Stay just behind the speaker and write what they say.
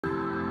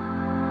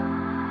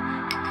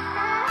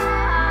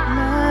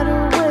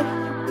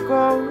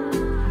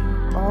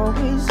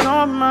always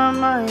on my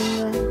mind.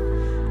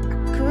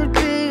 I could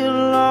be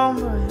alone,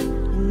 but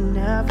you're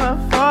never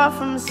far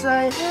from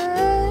sight.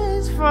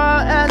 As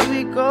far as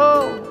we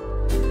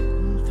go,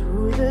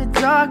 through the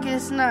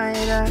darkest night,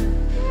 I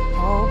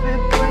hope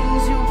it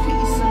brings you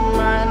peace of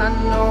mind. I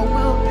know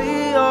we'll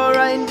be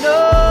alright,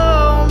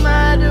 no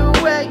matter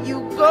where you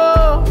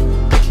go.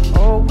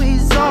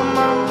 Always on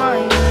my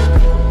mind.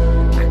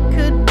 I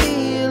could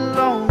be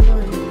alone,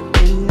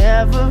 but you're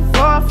never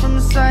far from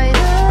sight.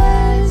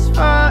 As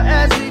far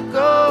as we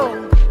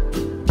go,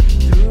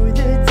 through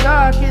the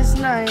darkest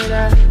night,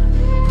 I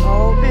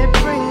hope it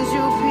brings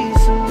you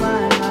peace of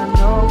mind. I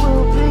know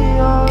we'll be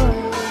alright.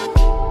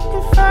 You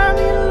can find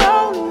me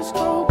alone in this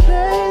cold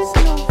place,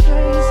 no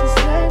face,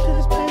 enslaved to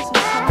this place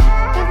inside.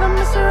 Live a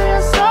mystery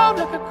unsolved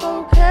like a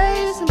cold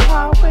case, in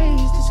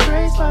highways,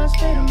 disgraced by a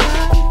state of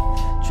mind.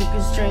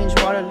 Drinking strange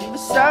water, leave a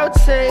sour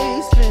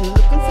taste. Been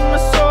looking for my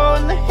soul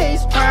in the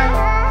haze prime.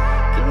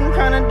 Getting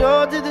kinda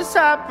dull to this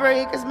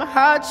heartbreak as my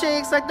heart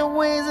shakes like the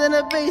waves in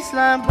a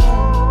baseline.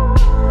 Boom.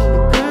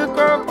 The good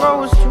girl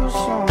grows too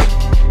soon,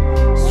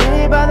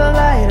 straight by the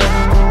light of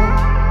the moon.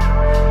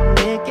 And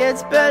it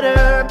gets better,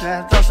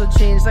 path also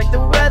changed like the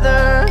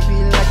weather.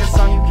 Feel like a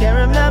song you can't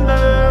remember.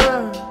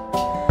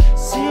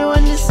 See you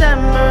in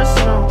December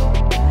snow,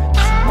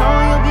 'cause I know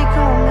you'll be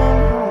coming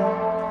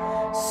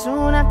home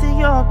soon after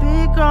you'll be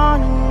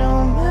gone. And no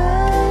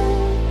matter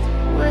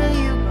where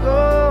you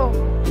go,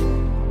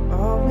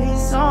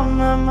 always on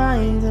my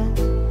mind.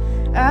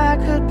 And I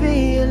could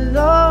be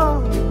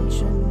alone, but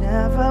you're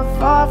never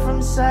far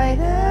from sight.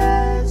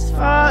 As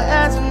far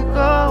as we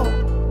go,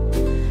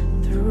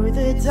 through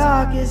the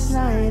darkest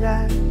night,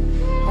 I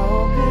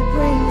hope it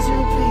brings you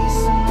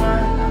peace of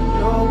mind. I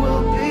know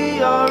we'll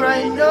be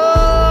alright,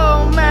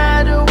 no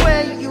matter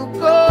where you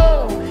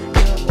go.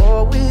 You're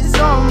always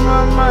on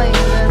my mind,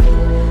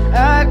 and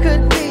I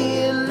could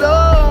be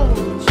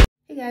alone.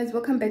 Hey guys,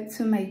 welcome back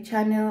to my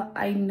channel.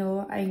 I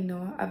know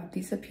I've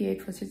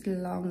disappeared for such a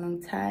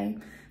long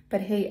time,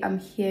 but hey, I'm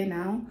here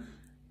now.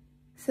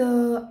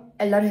 So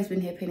a lot has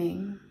been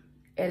happening.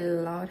 A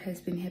lot has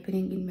been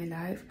happening in my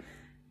life.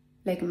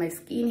 Like, my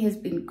skin has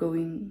been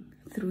going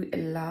through a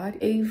lot.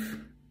 If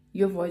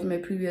you've watched my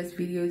previous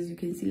videos, you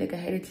can see like I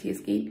had a clear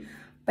skin,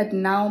 but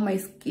now my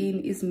skin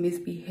is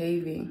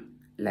misbehaving.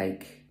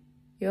 Like,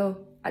 yo,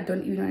 I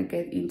don't even want to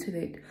get into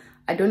that.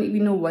 I don't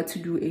even know what to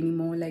do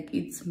anymore. Like,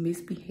 it's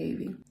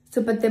misbehaving.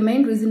 So, but the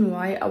main reason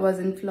why I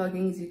wasn't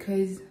vlogging is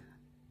because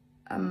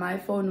my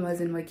phone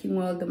wasn't working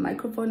well. The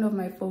microphone of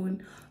my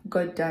phone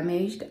got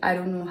damaged. I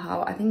don't know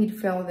how. I think it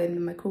fell in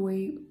the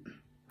microwave.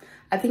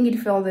 I think it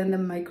fell in the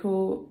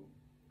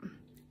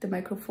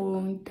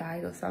microphone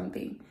died or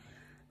something.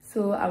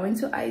 So I went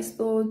to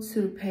iStore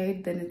to repair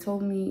it. Then they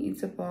told me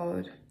it's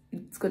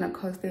gonna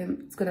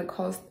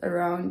cost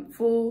around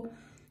 $4,000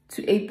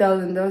 to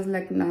 $8,000. I was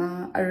like,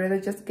 nah, I'd rather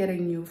just get a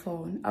new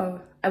phone.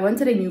 Oh, I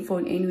wanted a new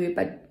phone anyway,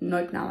 but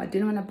not now. I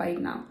didn't want to buy it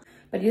now.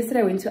 But yesterday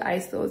I went to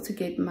iStore to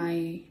get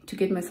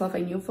myself a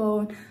new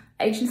phone.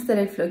 I actually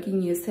started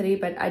vlogging yesterday,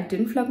 but I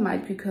didn't vlog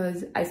much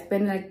because I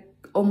spent like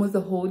almost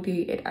the whole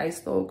day at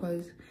iStore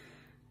because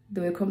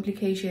there were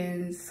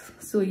complications.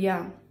 So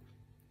yeah,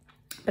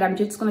 but I'm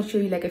just gonna show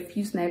you like a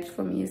few snaps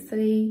from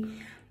yesterday.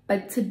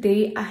 But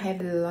today I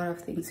have a lot of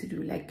things to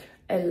do, like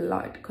a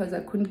lot, because I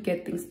couldn't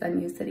get things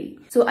done yesterday.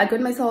 So I got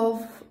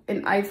myself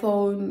an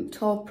iPhone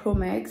 12 Pro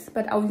Max,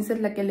 but I'll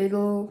insert like a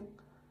little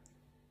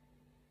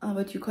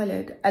what you call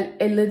it,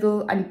 a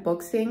little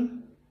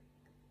unboxing.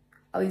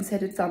 I'll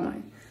insert it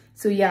somewhere.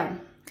 So yeah,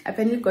 I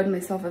finally got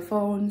myself a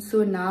phone,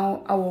 so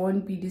now I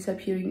won't be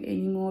disappearing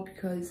anymore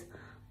because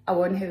I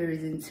won't have a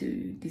reason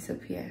to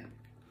disappear.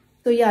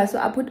 So yeah, so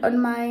I put on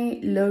my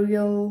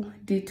L'Oreal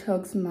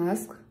detox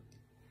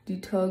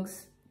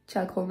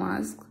charcoal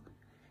mask,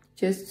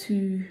 just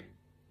to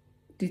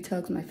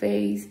detox my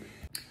face.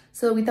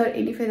 So without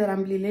any further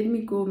rambling, let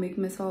me go make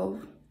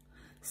myself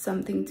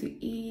something to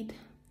eat,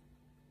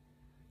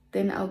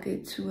 then I'll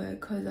get to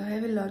work because I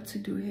have a lot to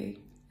do here,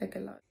 like a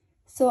lot.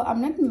 So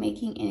I'm not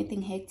making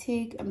anything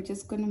hectic. I'm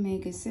just gonna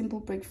make a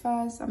simple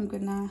breakfast. I'm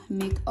gonna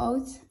make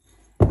oats.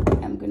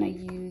 I'm gonna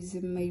use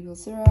maple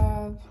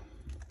syrup,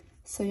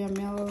 soya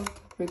milk,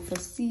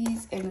 breakfast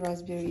seeds, and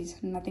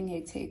raspberries. Nothing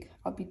hectic.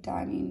 I'll be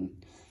done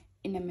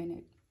in a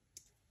minute.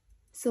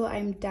 So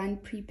I'm done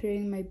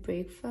preparing my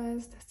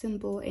breakfast,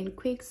 simple and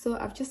quick. So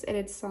I've just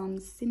added some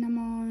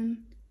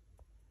cinnamon.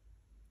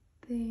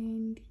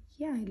 Then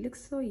yeah, it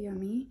looks so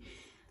yummy.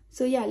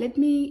 So yeah, let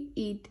me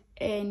eat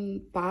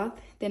and bath,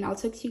 then I'll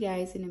talk to you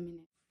guys in a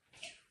minute.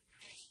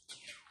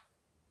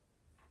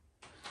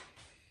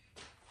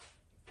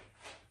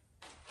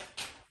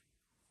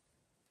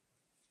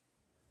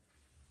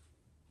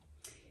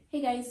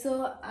 Hey guys,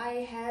 so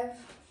I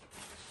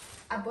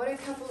bought a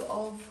couple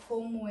of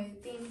homeware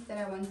things that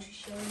I want to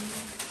show you.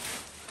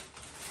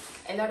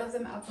 A lot of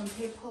them are from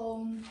Pep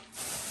Home,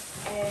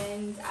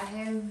 and I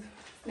have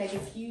like a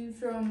few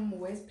from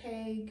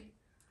Westpac,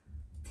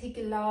 Take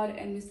a Lot,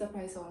 and Mr.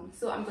 Price Home.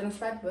 So I'm gonna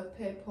start with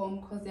Pep Home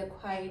because they're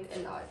quite a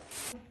lot.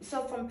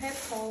 So from Pep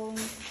Home,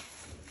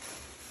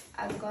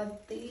 I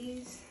got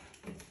these.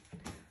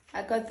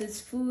 I got these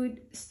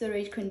food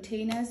storage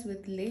containers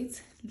with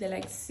lids. They're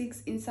like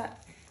 6 inside.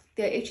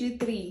 They're actually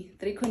three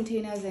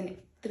containers and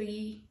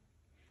 3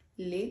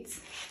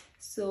 lids.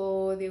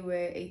 So they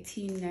were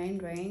 89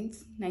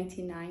 rands,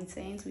 99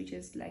 cents, which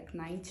is like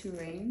 90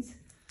 rands.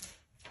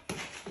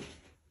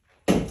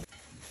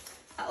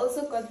 I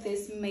also got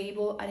this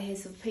Mabel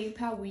adhesive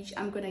paper, which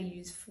I'm gonna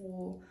use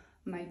for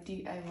my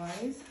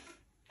DIYs.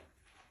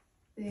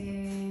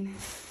 Then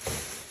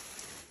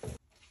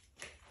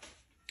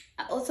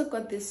I also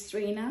got this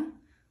strainer,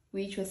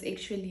 which was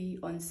actually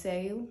on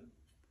sale.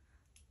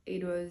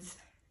 It was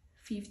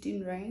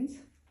 15 rands.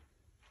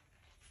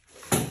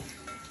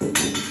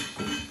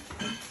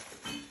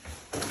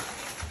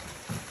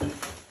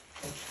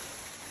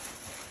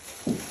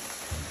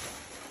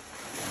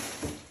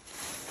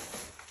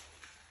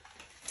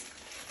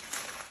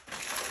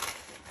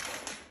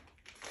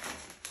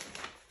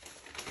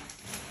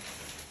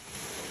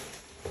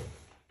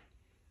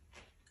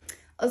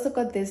 Also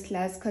got this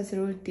glass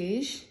casserole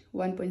dish,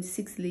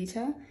 1.6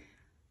 liter.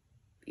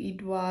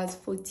 It was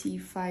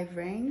 45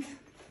 rands.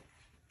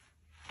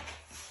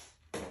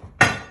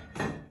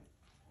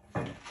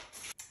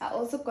 I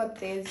also got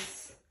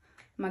this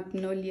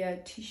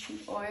magnolia tissue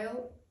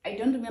oil. I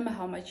don't remember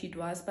how much it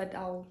was, but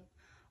I'll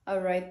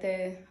write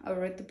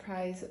the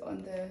price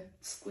on the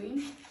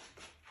screen.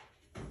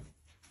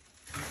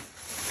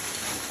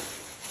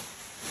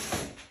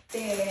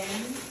 Then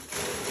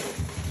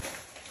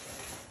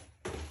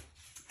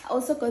I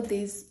also got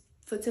this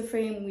photo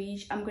frame,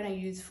 which I'm gonna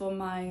use for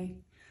my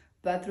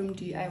bathroom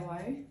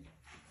DIY.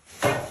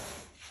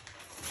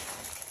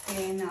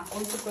 And I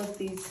also got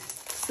this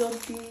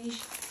soap dish.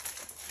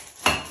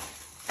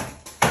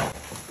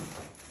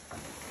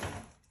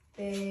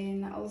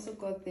 Then I also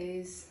got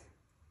this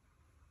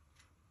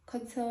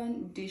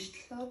cotton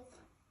dishcloth.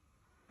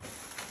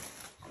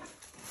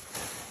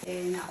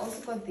 And I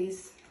also got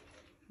this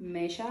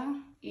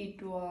measure.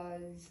 It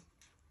was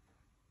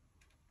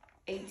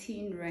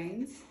 18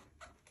 rands.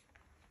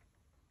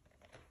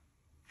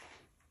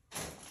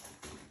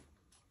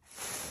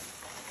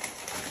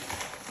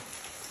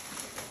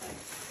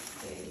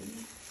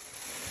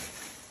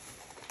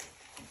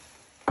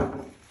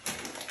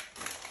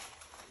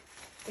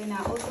 Then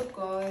I also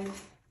got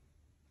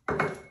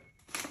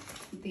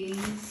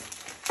these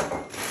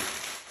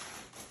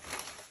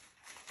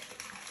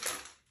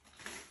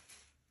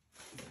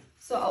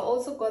so I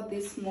also got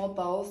these small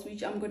bowls,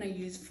 which I'm gonna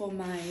use for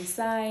my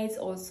sides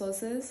or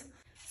sauces.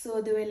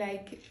 So they were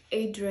like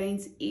 8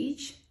 rands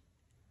each,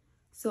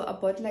 so I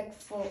bought like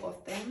 4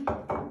 of them.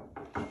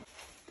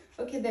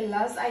 Okay, the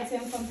last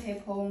item from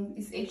Pep Home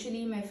is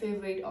actually my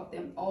favorite of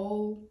them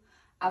all.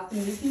 I've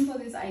been looking for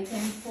this item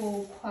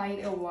for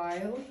quite a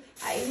while.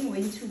 I even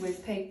went to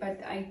Westpac,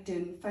 but I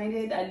didn't find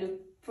it. I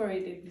looked for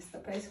it at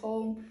Mr. Price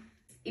Home,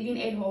 even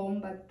at home,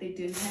 but they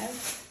didn't have.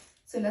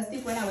 So last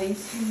week when I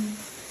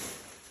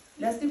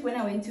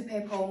went to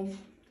Pep Home,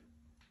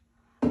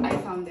 I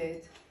found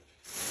it.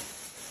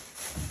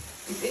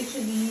 It's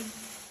actually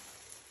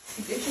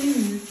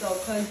new stock,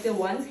 because the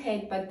ones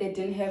had, but they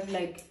didn't have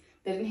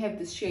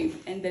the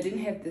shape and they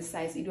didn't have the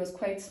size. It was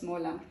quite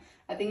smaller.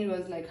 I think it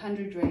was like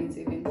 100 rands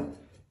even.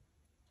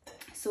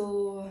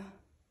 So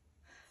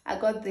I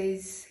got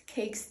this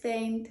cake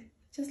stand.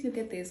 Just look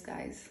at this,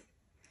 guys.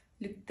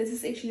 Look, this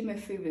is actually my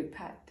favorite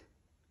part.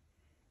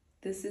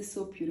 This is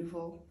so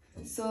beautiful.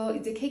 So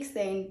it's a cake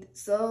stand,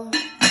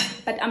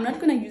 but I'm not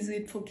gonna use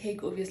it for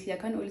cake. Obviously I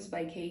can't always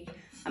buy cake.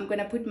 I'm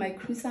gonna put my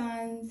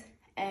croissants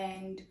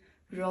and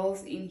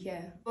rolls in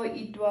here. So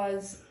it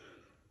was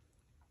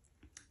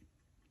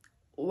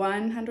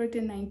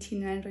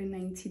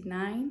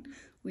 199,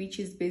 which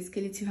is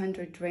basically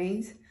 200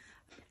 rands.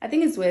 I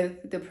think it's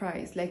worth the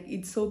price. Like,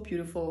 it's so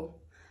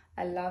beautiful.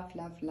 I love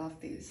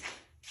this.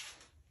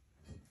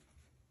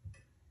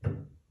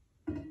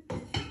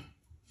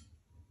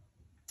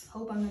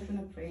 Hope I'm not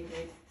gonna break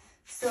it.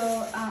 So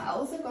I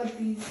also got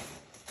these.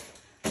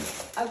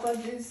 I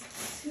got these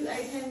 2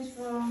 items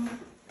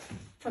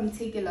from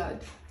Take a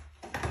Lot.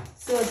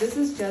 So this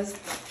is just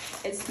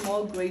a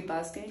small gray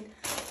basket.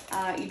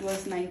 It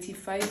was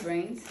 95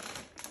 rands.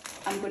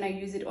 I'm gonna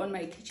use it on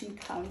my kitchen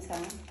counter.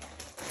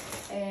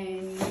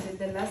 And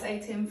the last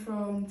item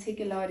from Take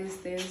a Lot is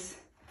this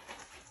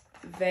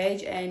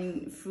veg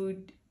and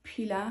fruit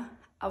peeler.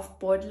 I've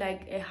bought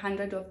like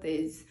 100 of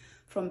these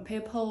from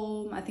Pep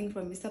Home, I think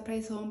from Mr.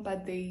 Price Home,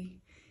 but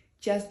they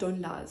just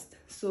don't last.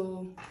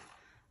 So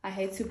I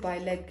had to buy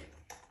like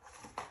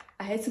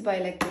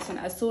this one.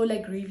 I saw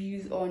like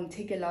reviews on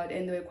Take a Lot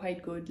and they were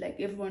quite good. Like,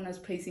 everyone was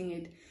praising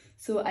it.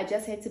 So I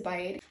just had to buy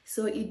it.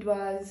 So it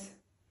was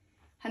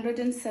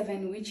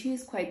 107, which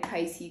is quite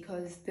pricey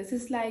because this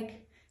is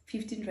like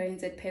 15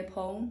 rands at Pep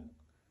Home.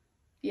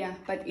 Yeah,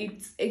 but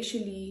it's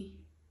actually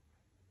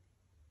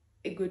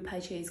a good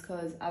purchase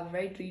because I've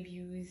read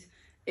reviews,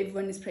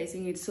 everyone is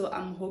praising it, so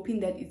I'm hoping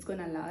that it's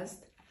gonna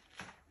last.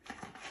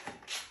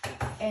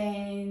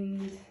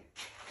 And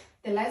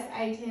the last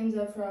items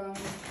are from,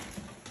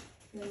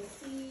 let's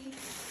see,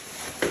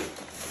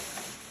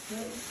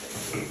 Okay,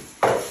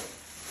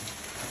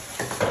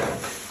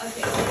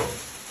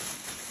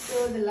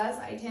 so the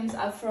last items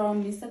are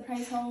from Mr.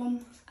 Price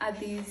Home. Are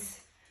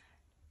these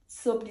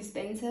soap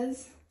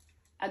dispensers.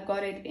 I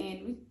got it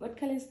in, what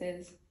color is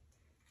this?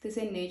 This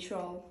is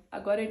natural.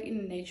 I got it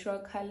in natural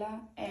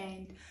color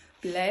and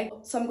black.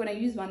 So I'm gonna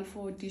use one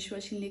for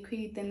dishwashing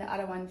liquid, then the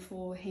other one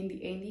for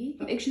handy.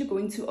 I'm actually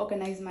going to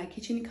organize my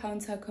kitchen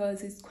counter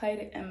because it's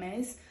quite a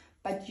mess,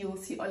 but you'll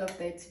see all of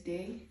that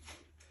today.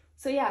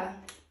 So yeah,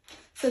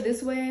 so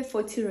this were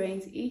 40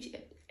 rands each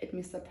at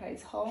Mr.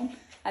 Price Home.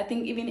 I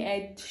think even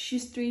at Shoe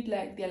Street,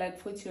 like they're like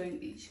 40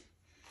 rand each.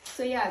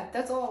 So yeah,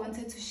 that's all I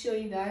wanted to show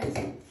you guys.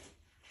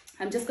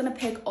 I'm just gonna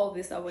pack all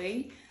this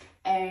away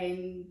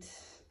and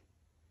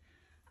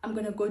I'm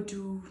gonna go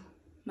do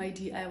my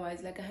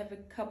DIYs. Like I have a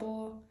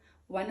couple,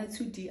 1 or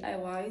 2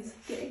 DIYs.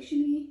 Okay,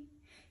 actually,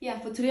 yeah,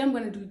 for today I'm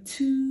gonna do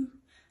 2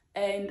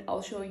 and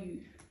I'll show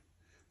you.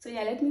 So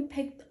yeah, let me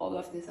pack all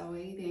of this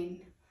away, then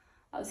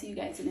I'll see you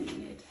guys in a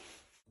minute.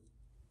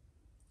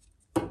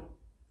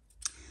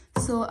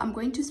 So I'm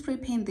going to spray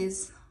paint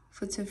this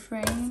photo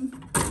frame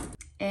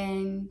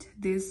and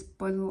this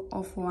bottle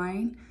of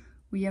wine.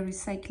 We are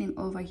recycling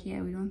over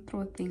here. We don't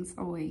throw things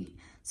away.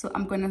 So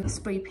I'm gonna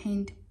spray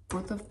paint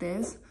both of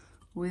this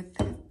with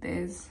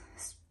this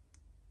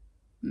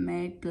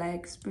matte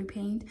black spray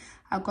paint.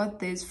 I got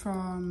this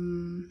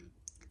from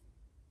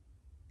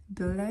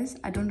Builders.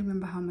 I don't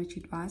remember how much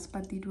it was,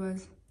 but it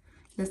was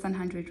less than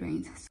 100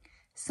 rands.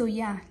 So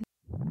yeah.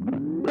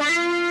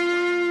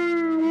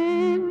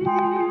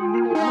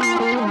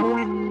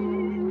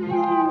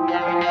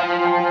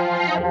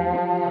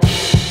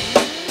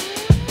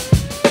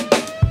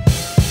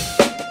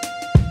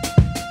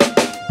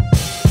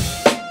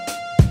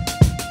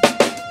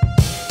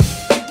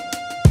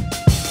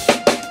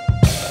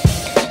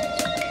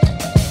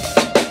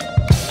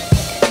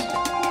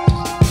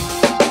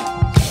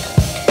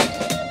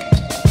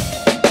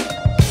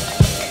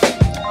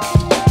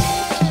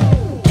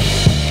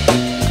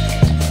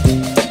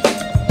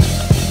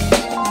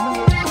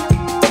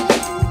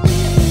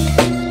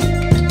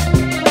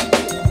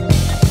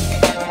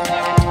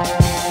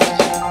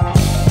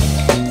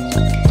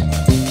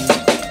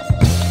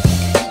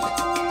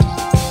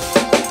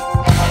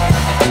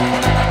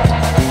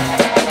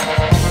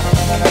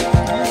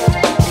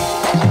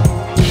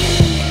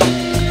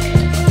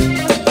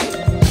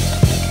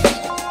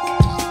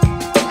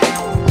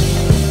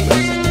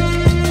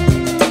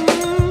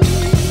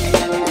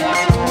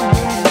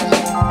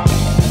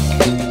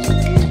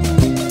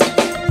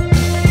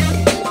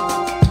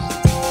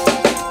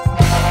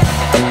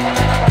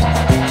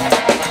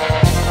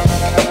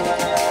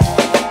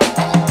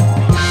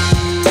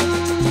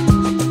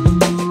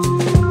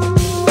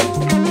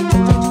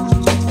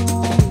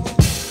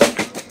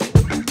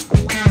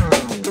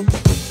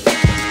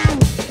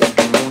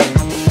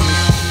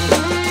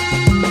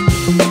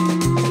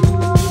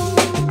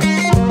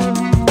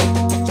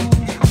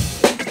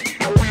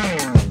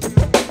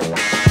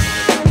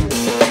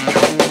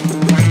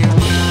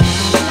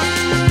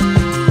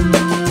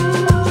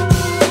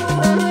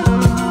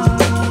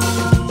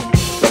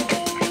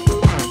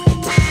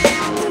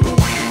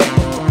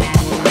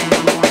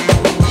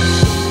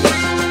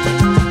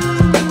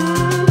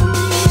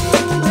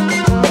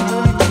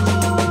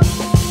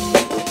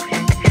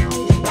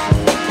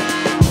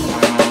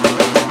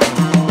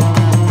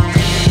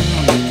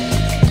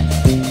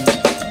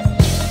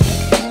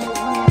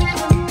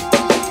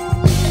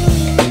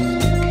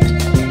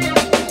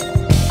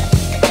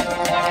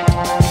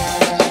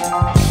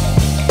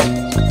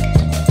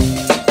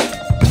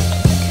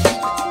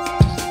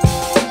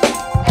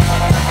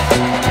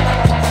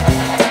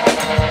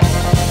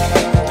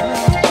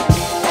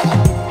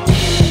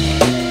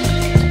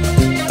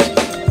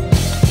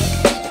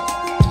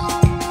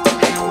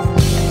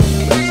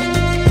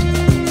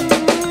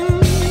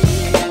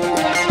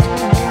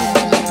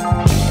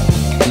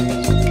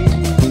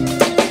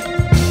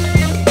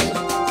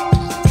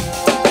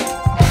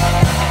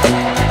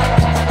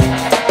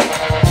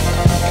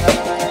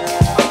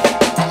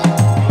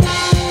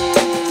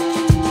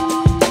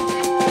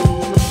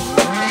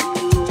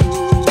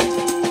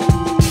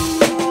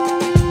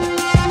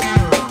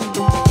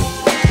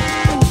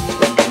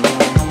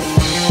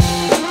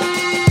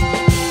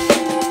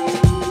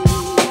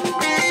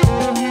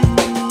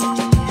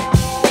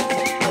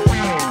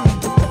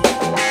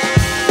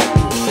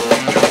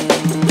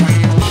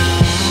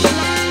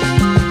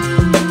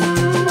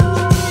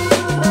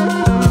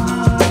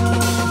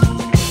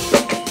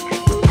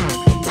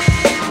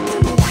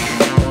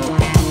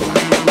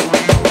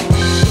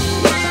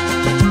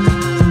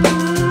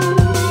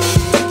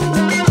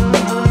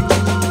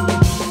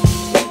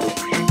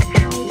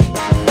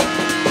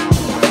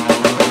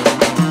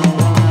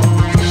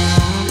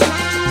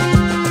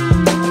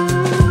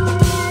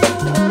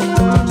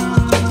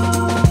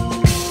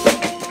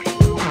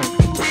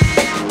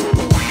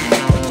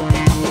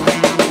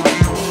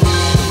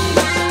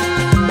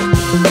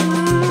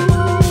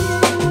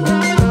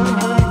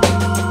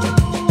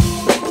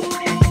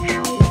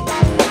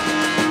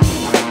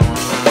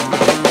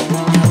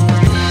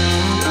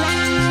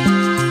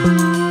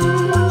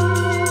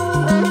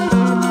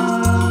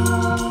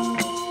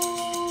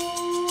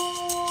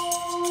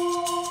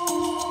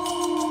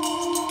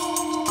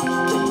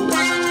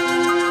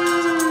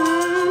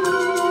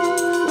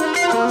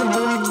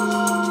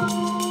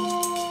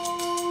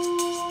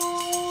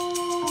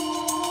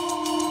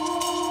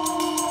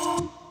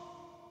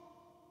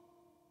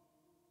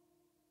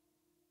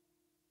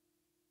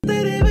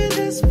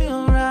 just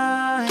feel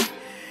right.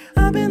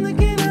 I've been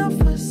looking out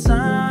for signs.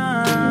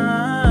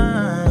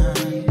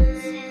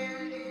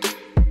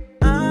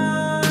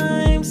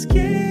 I'm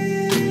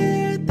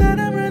scared that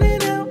I'm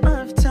running out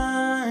of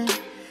time,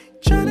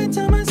 trying to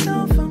tell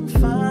myself I'm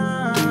fine.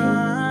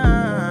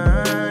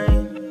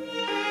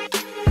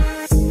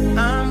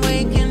 I'm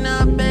waking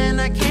up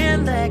and I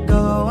can't let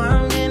go.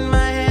 I'm in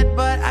my head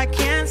but I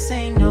can't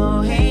say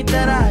no. Hate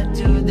that I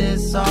do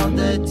this all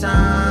the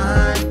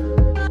time.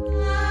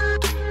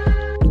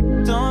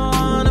 Don't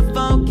wanna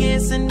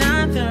focus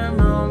another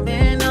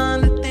moment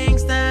on the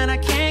things that I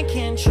can't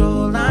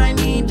control. I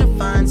need to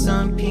find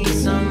some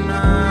peace of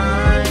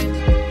mind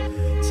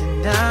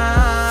tonight.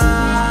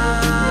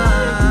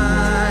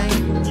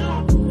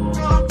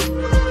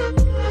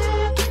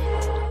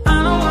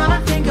 I don't wanna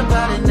think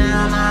about it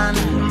now, nah,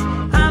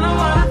 nah. I don't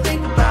wanna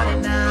think about it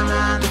now,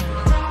 nah, nah.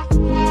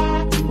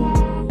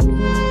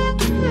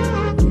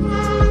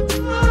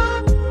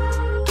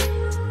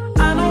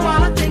 I don't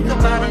wanna think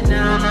about it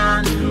now, nah,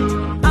 nah.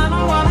 I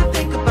don't wanna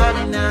think about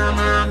it now,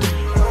 nah, nah.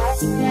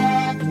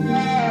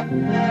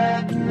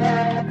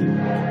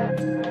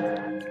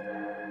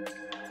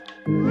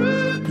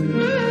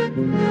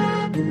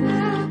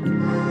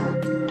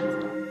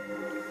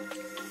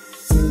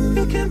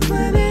 You can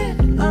plan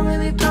it, I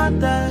really thought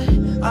that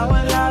I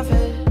would have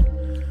it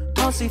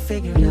mostly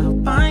figured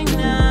out by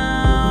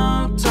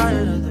now.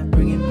 Tired of them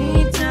bringing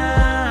me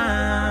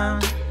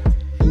down.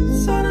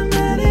 It's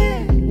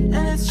automatic and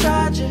it's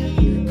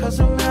tragic, cause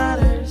what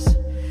matters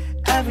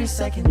every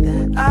second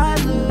that I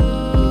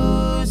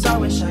lose, I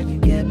wish I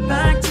could get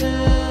back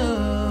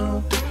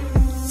to.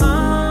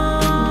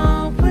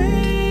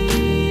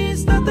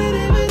 Always thought that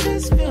it would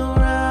just feel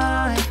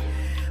right.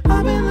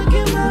 I've been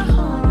looking my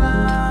whole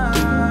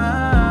life.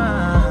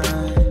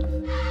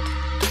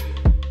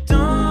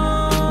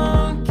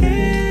 Don't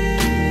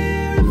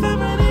care if I'm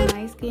running.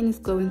 My skin is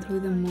going through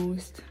the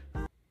most.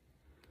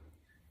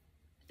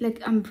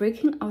 Like, I'm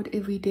breaking out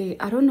every day.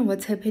 I don't know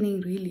what's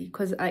happening really,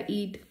 because I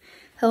eat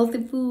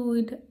healthy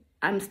food.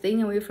 I'm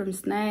staying away from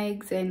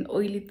snacks and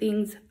oily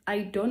things.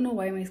 I don't know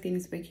why my skin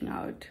is breaking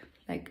out.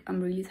 Like,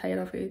 I'm really tired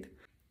of it.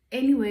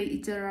 Anyway,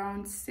 it's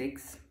around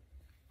 6.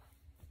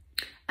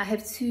 I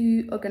have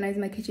to organize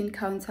my kitchen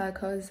counter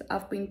because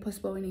I've been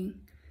postponing.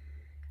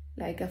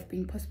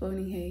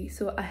 Hey,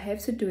 so I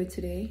have to do it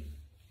today.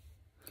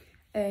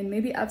 And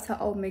maybe after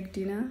I'll make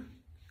dinner.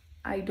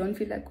 I don't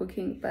feel like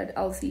cooking, but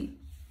I'll see.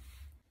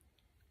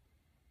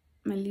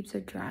 My lips are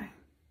dry.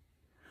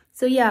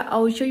 So yeah,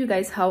 I'll show you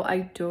guys how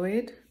I do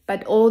it.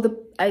 But all the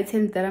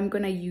items that I'm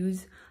gonna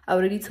use, I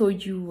already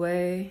told you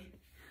where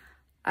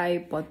I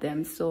bought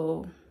them.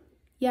 So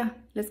yeah,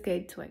 let's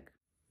get to it.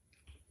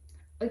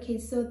 Okay,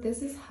 so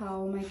this is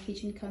how my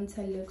kitchen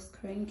counter looks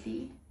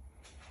currently.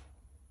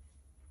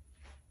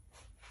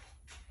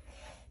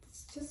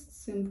 It's just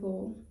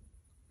simple.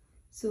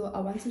 So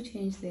I want to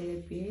change that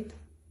a bit.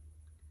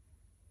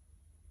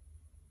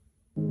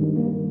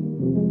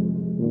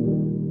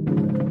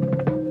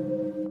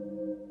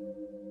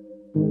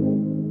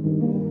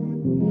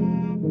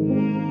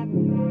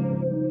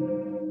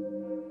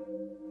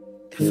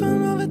 If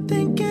I'm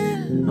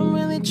overthinking, I'm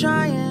really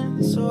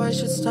trying, so I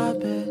should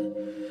stop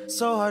it.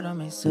 So hard on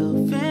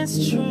myself,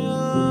 it's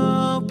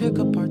true. Pick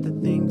apart the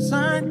things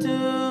I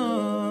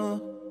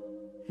do.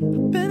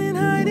 I've been in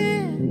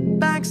hiding,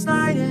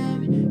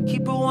 backsliding,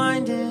 keep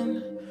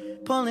rewinding,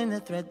 pulling the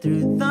thread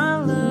through the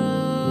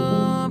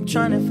loop,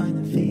 trying to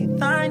find the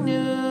faith I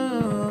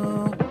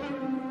knew.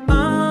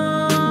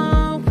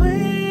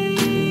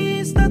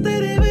 Always thought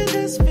that it would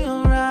just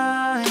feel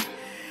right.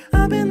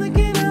 I've been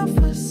looking out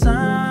for signs.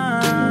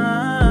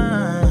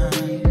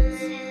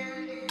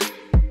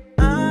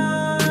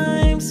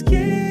 I'm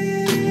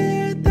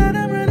scared that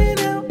I'm running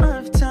out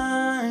of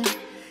time,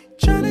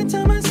 trying to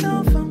tell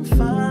myself I'm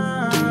fine.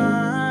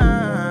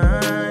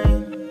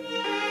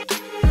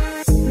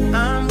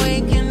 I'm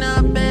waking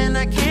up and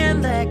I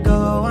can't let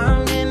go.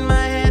 I'm in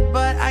my head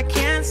but I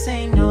can't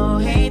say no.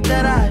 Hate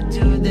that I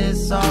do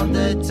this all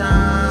the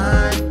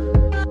time.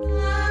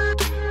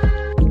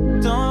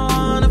 Don't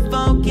wanna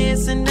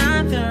focus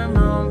another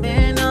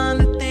moment on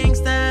the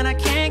things that I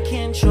can't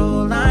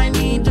control. I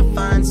need to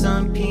find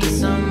some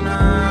peace of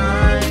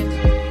mind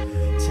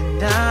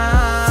tonight.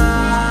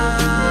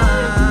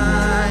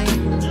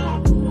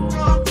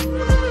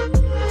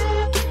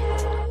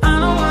 I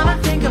don't wanna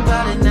think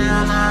about it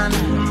now, nah,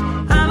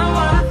 nah. I don't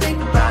wanna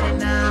think about it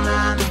now,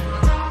 nah, nah.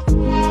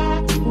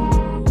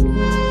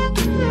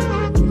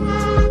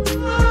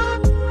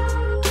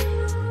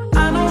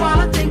 I don't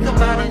wanna think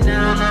about it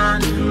now, nah,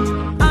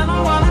 nah. I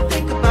don't wanna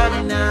think about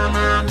it now,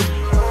 nah, nah.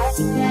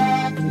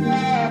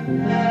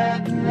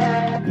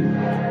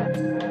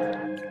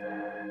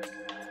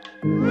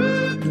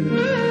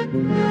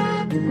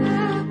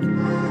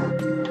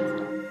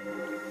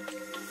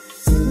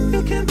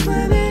 You can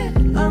plan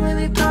it, I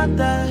really thought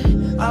that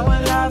I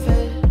would have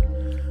it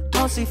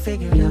mostly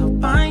figured out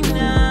by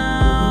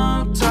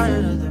now.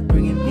 Tired of them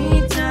bringing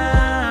me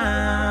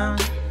down.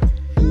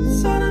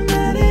 It's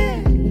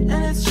automatic and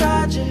it's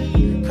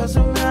tragic, cause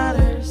what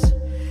matters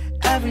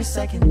every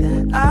second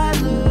that I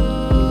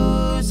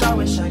lose, I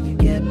wish I could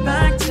get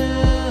back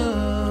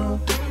to.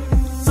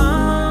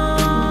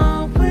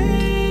 Always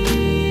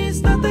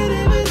thought that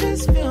it would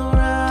just feel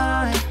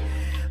right.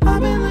 I've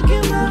been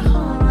looking my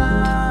whole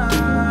life.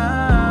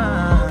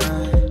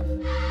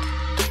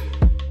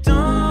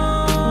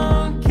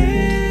 Don't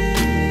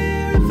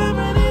care if I'm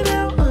running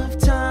out of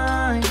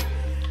time.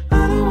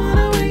 I don't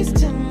wanna waste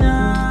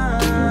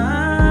tonight.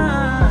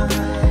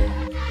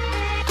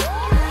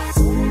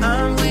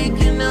 I'm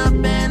waking up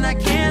and I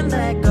can't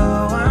let go.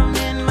 I'm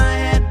in my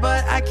head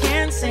but I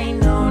can't say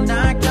no.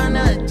 Not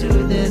gonna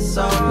do this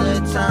all the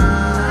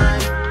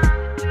time.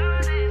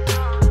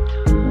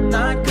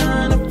 Not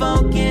gonna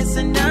focus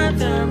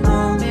another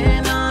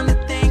moment on the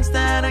things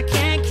that I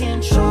can't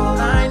control.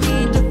 I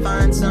need to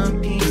find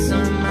some peace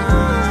of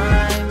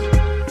mind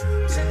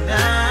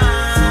tonight.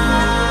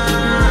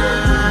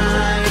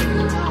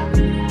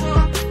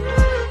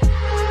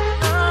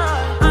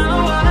 I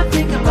don't wanna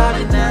think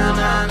about it now,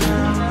 nah,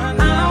 nah. I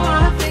don't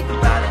wanna think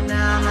about it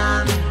now,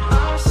 nah, nah.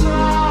 I'm so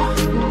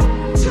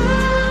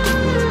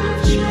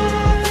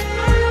tired.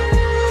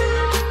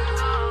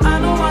 I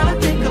don't wanna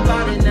think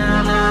about it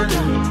now, nah,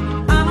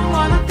 nah. I don't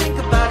wanna think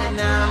about it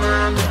now,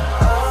 nah, nah.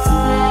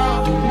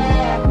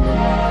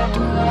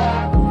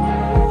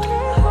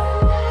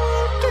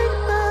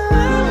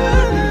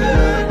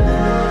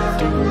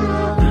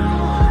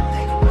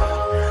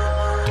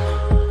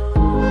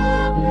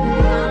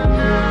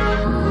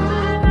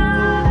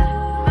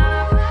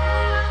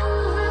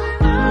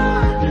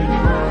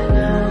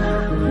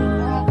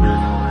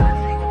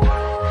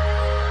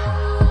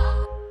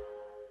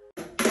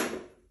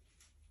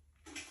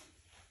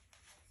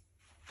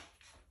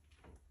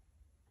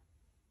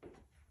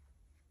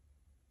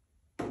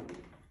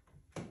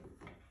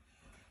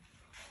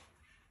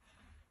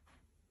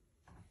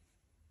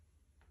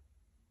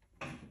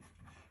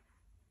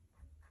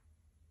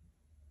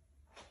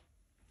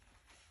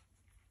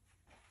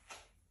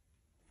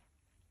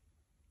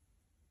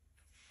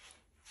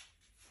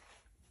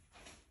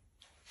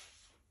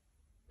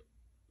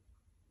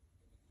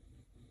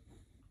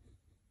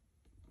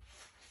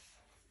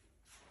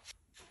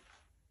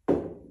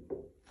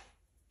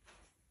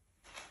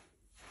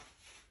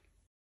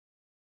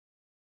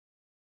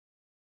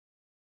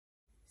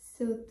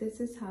 So this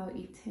is how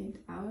it turned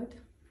out.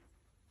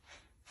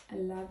 I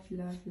love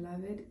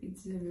it.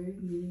 It's very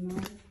minimal,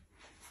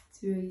 it's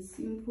very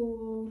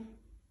simple.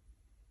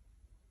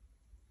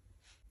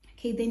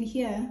 Okay, then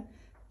here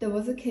there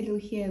was a kettle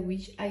here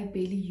which I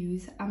barely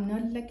use. I'm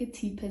not like a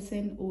tea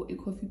person or a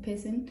coffee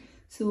person,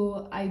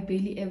 so I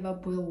barely ever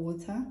boil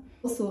water.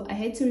 Also, I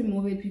had to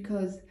remove it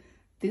because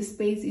this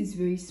space is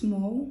very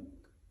small.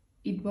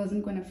 It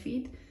wasn't gonna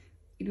fit,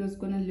 it was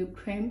gonna look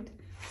cramped,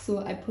 so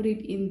I put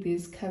it in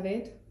this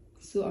cupboard.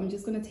 So I'm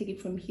just gonna take it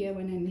from here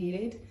when I need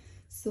it.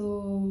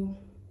 So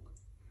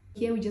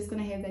here we're just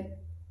gonna have that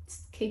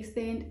cake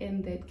stand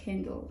and that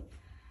candle.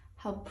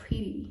 How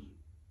pretty.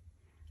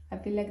 I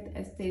feel like the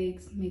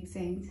aesthetics make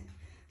sense.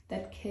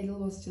 That kettle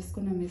was just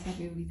gonna mess up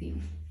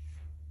everything.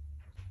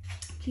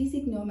 Please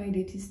ignore my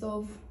dirty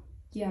stove.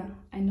 Yeah,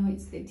 I know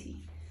it's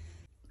dirty.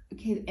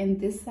 Okay, and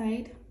this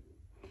side,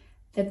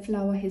 that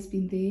flower has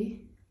been there.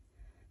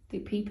 The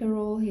paper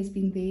roll has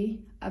been there.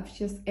 I've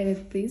just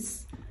added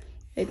this.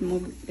 Let me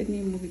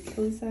move it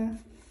closer.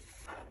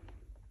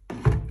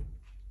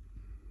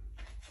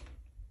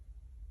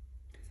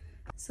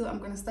 So I'm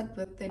gonna start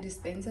with the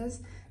dispensers.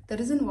 The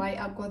reason why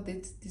I got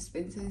these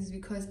dispensers is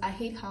because I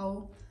hate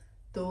how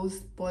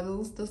those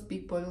bottles, those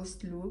big bottles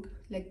look.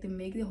 Like they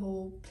make the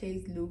whole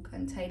place look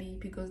untidy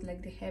because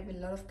like they have a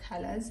lot of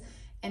colors,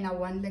 and I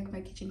want like my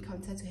kitchen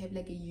counter to have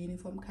like a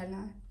uniform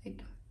color,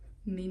 like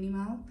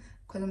minimal,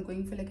 because I'm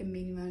going for like a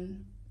minimal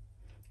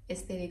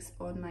aesthetics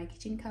on my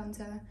kitchen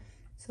counter.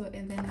 So,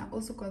 and then I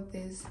also got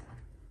this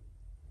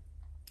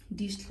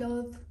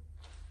dishcloth.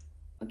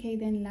 Okay,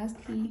 then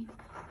lastly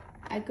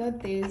I got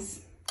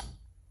this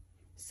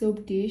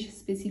soap dish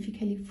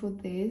specifically for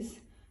this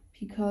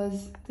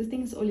because this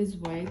thing is always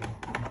white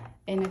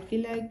and I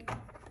feel like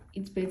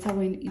it's better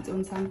when it's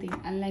on something,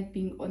 unlike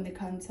being on the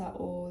counter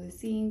or the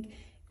sink,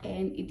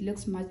 and it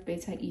looks much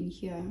better in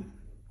here.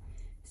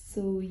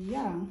 So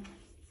yeah,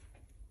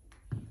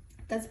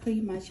 that's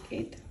pretty much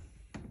it.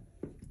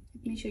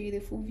 Let me show you the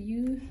full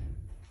view.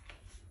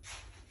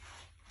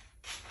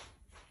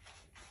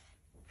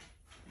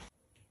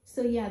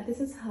 So yeah, this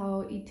is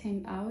how it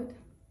turned out.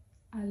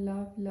 I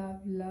love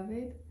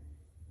it.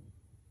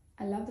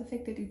 I love the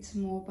fact that it's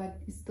small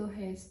but it still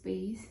has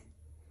space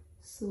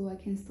so I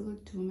can still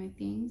do my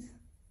things.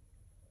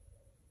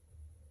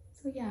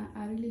 So yeah,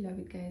 I really love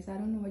it, guys. I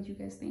don't know what you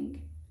guys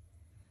think.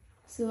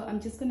 So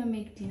I'm just gonna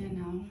make dinner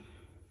now.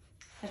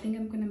 I think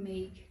I'm gonna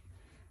make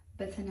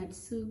butternut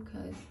soup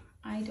because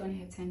I don't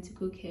have time to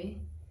cook here.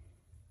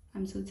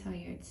 I'm so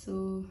tired.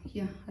 So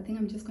yeah, I think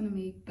I'm just gonna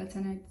make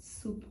butternut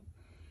soup.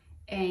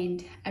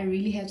 And I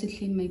really have to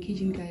clean my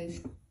kitchen,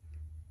 guys.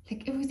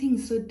 Like everything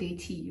is so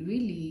dirty,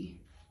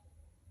 really.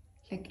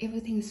 Like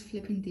everything is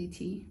flipping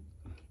dirty.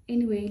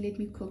 Anyway, let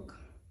me cook.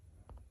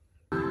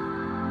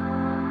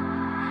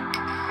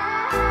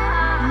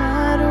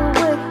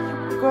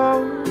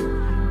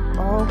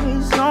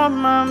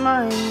 my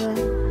mind that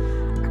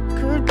I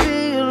could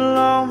be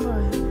alone,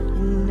 but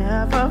you're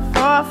never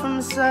far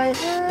from sight.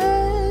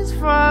 As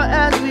far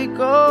as we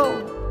go,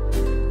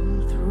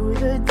 and through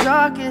the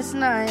darkest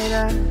night,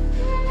 I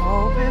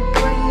hope it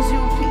brings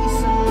you peace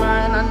of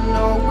mind. I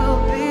know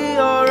we'll be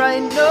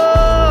alright,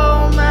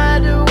 no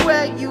matter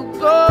where you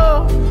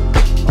go.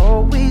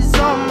 Always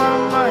on my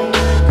mind.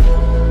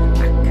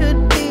 I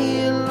could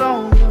be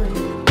alone,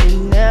 but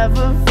you're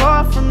never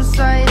far from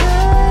sight.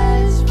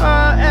 As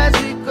far as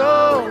we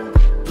go,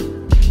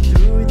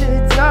 through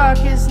the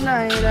darkest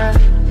night, I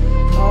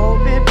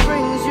hope it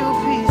brings you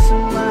peace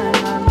of mind.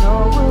 I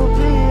know we'll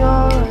be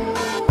alright.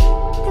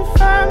 You can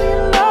find me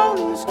alone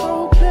in this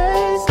cold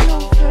place, no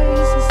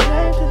face, a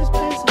slave to this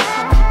place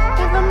inside.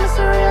 Live the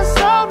mystery I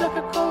solve like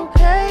a cold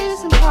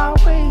case, and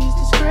highways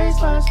disgraced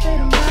by a state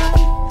of mind.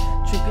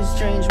 Drinking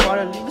strange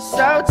water, leave a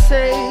sour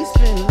taste.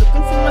 Been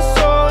looking for my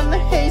soul in the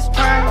haze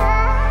prime.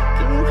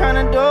 Getting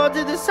kinda dull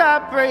to this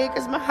heartbreak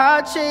as my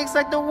heart shakes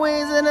like the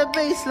waves in a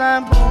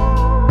baseline.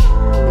 Boom.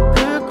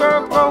 The good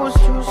girl goes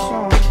too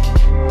soon,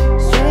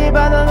 straight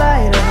by the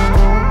light of the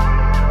moon.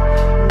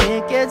 And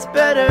it gets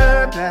better,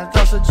 paths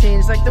also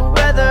change like the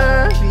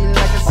weather. Feel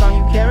like a song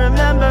you can't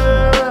remember.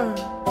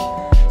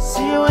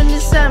 See you in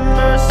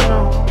December,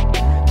 so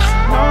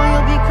know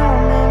you'll be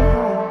coming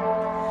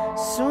home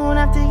soon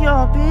after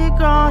you'll be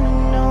gone.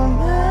 And no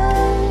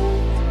matter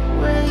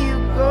where you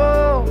go,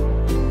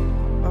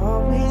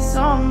 always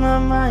on my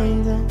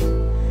mind.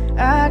 And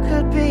I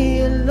could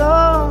be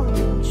alone,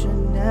 but you're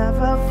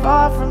never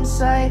far from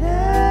sight.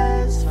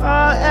 As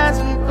far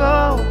as we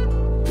go,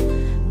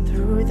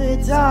 through the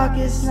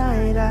darkest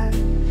night, I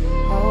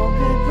hope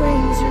it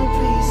brings you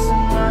peace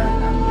of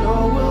mind. I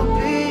know we'll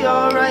be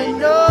alright,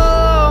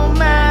 no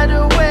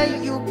matter where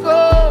you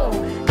go.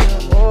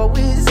 You're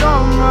always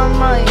on my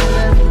mind.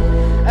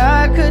 And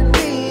I could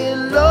be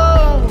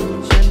alone,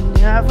 but you're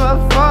never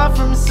far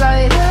from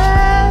sight.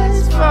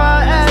 As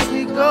far as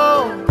we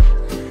go,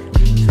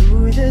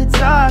 through the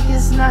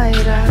darkest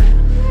night, I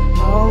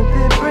hope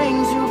it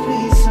brings you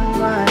peace of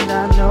mind. I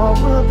know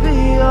we'll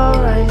be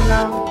alright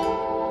now.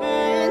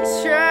 Been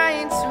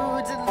trying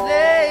to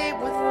delay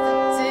what the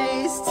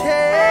days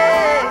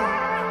take.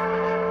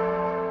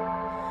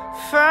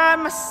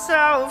 Find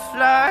myself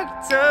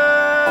locked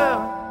up,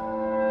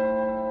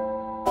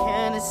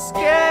 can't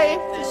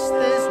escape this.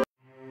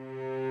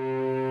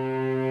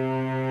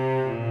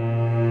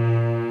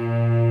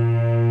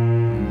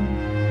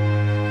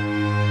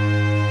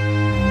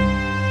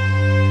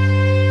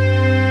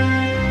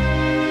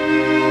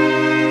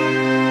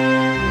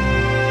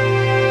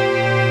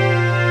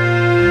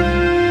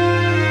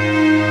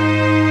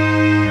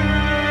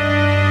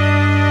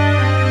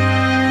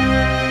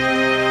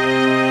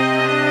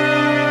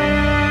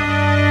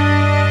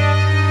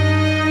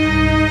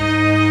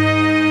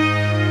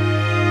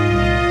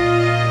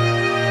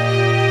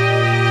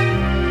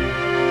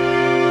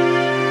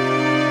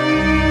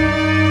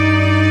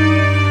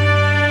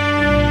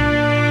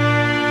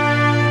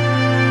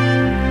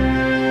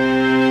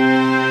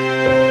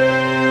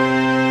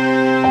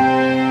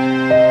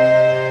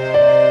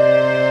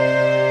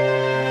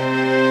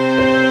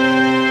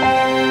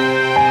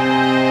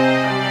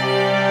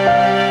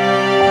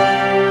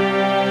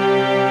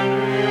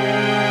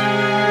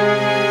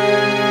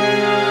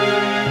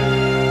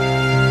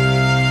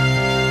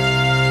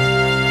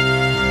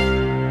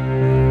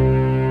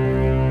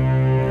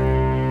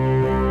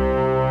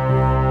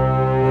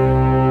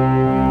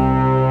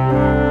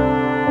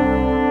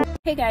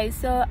 Hey guys,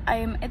 so I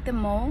am at the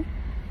mall.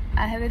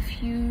 I have a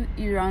few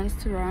errands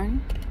to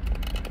run.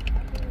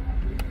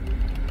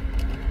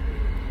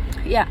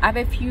 Yeah, I have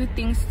a few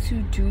things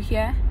to do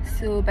here.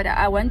 So but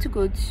I want to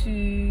go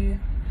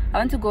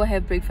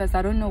have breakfast.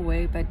 I don't know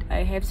where, but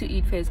I have to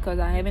eat first because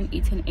I haven't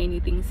eaten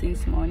anything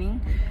since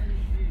morning.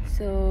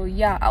 So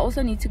yeah, I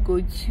also need to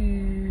go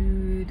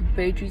to the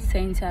battery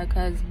center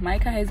because my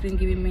car has been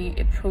giving me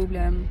a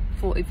problem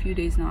for a few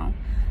days now.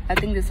 I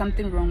think there's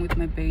something wrong with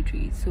my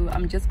battery, so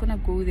I'm just gonna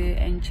go there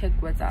and check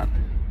what's up.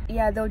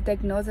 Yeah, they'll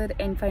diagnose it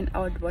and find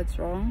out what's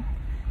wrong.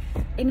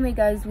 Anyway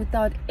guys,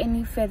 without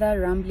any further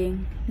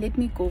rambling, let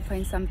me go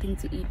find something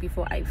to eat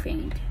before I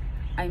faint.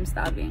 I'm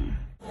starving.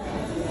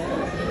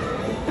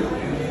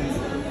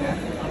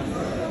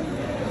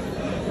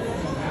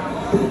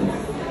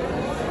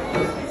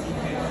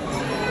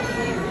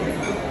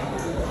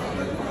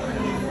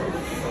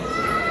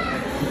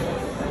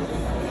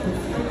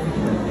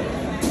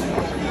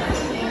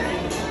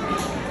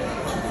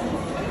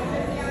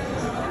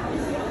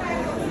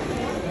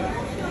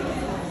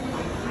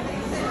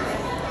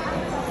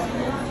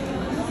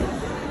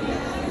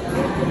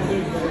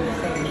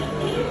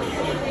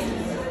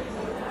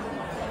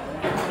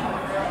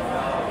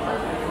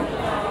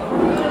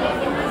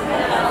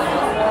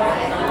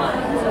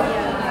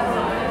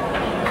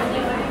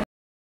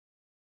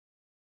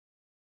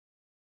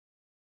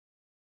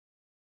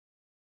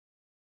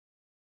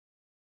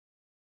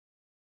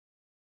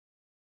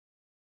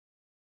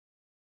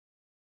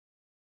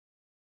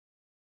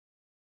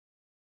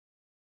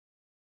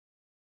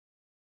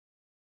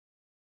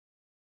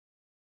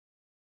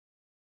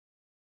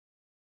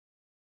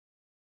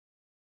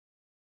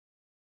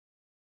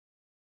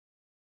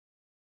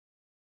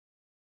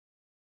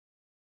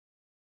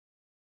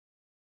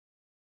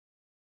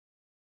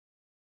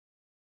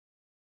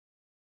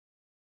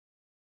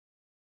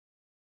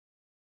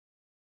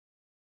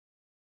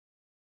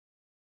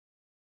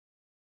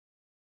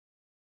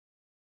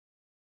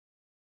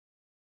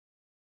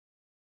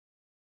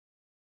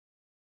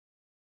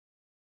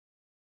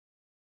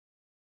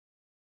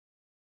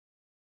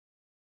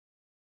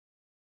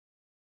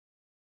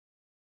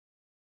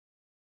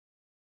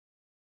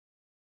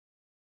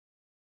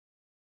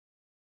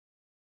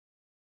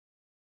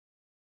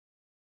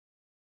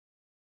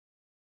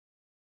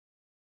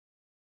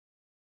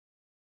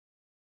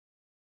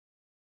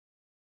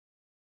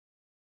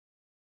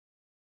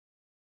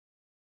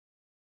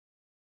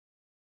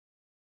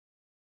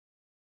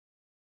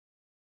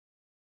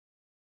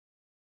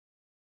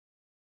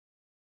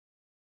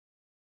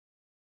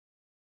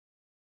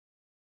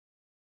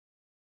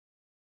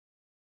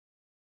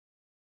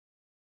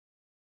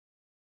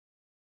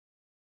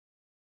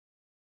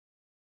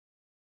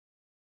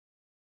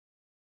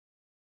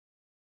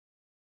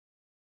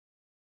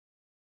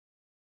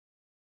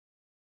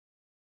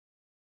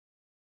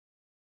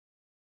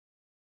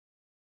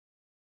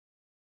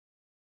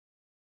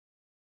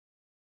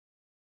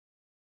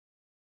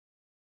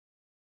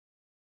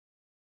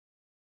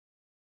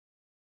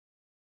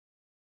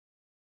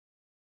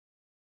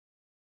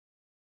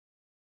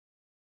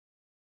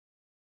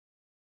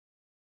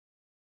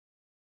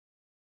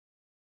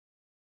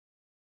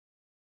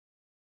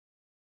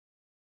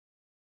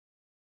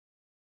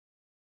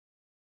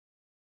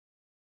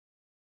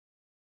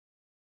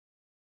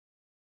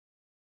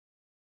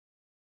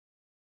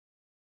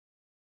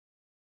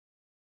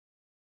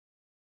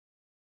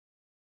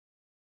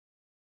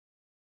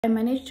 I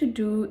managed to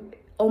do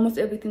almost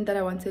everything that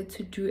I wanted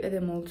to do at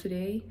the mall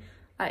today.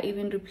 I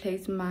even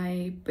replaced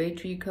my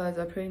battery because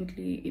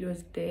apparently it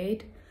was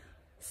dead.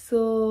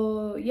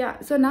 So yeah,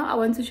 so now I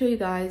want to show you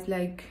guys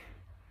like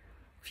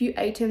few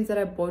items that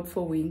I bought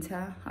for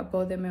winter. I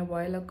bought them a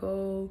while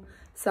ago.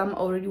 Some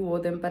already wore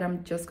them, but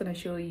I'm just gonna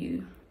show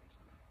you.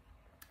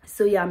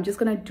 So yeah, I'm just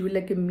gonna do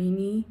like a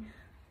mini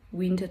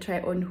winter try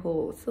on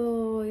haul.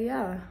 So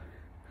yeah,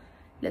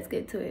 let's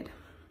get to it.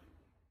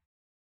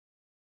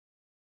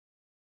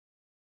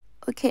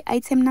 Okay,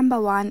 item number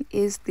one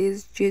is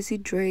this jersey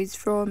dress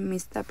from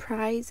Mr.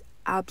 Price.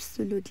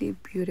 Absolutely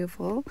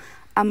beautiful.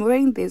 I'm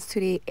wearing this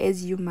today,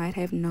 as you might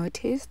have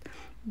noticed.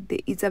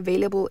 It's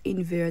available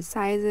in various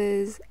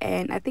sizes,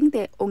 and I think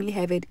they only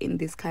have it in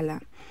this color.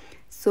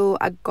 So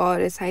I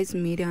got a size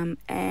medium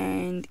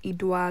and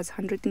it was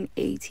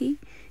 180.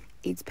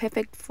 It's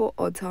perfect for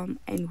autumn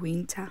and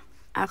winter.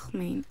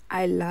 Man,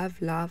 I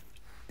love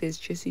this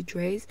jersey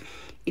dress.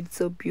 It's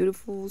so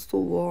beautiful, so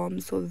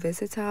warm, so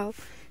versatile.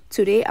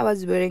 Today I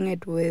was wearing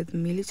it with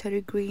military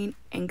green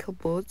ankle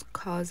boots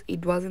because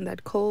it wasn't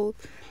that cold.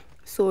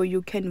 So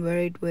you can wear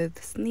it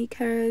with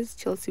sneakers,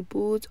 Chelsea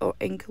boots, or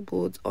ankle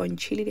boots on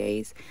chilly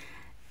days.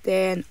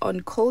 Then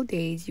on cold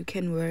days you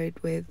can wear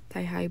it with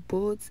thigh-high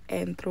boots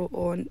and throw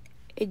on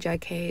a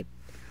jacket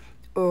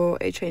or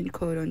a trench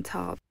coat on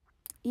top.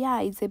 Yeah,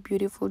 it's a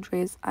beautiful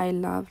dress. I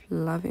love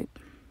it.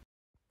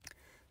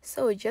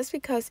 So just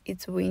because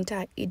it's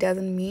winter, it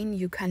doesn't mean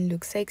you can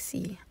look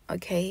sexy.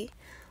 Okay,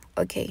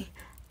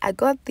 I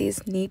got this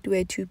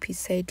knitwear two-piece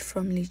set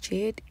from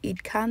Legit.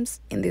 It comes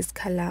in this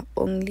color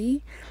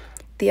only.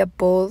 They are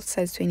both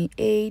size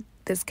 28.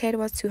 The skirt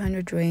was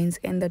 200 rands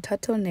and the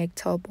turtleneck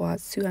top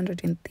was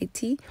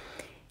 230.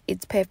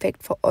 It's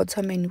perfect for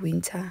autumn and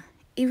winter,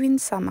 even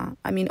summer.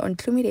 I mean, on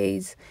gloomy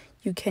days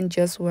you can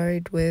just wear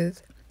it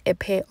with a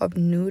pair of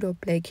nude or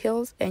black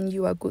heels and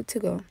you are good to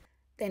go.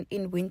 Then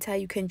in winter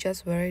you can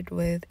just wear it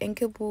with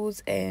ankle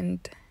boots and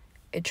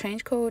a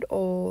trench coat,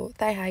 or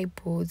thigh-high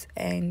boots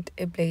and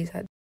a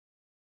blazer.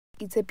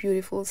 It's a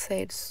beautiful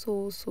set,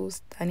 so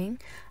stunning.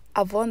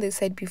 I've worn this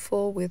set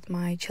before with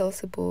my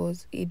Chelsea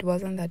boots. It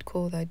wasn't that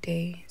cold that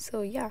day.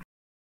 So yeah,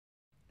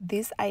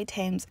 these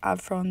items are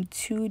from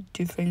two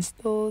different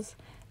stores.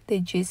 The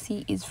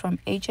jersey is from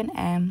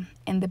H&M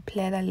and the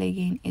pleather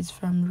legging is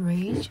from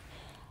Rage.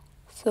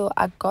 So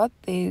I got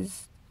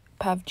this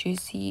puff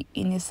jersey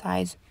in a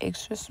size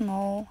extra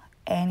small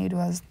and it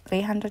was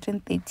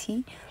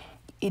 330.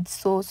 It's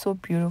so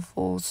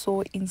beautiful,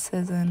 so in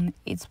season.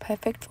 It's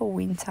perfect for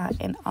winter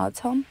and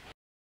autumn.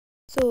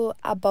 So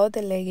about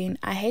the legging,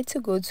 I had to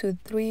go to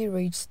 3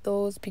 Rage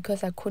stores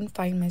because I couldn't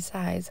find my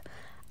size.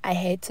 I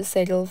had to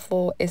settle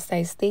for a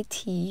size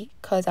 30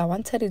 because I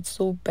wanted it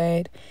so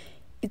bad.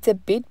 It's a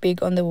bit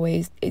big on the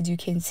waist, as you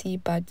can see,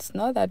 but it's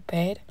not that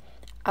bad.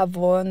 I've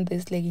worn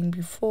this legging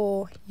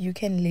before. You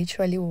can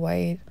literally wear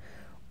it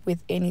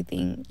with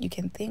anything you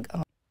can think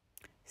of.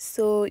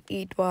 So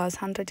it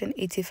was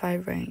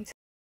 185 rands.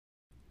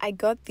 I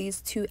got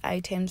these two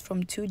items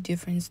from two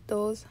different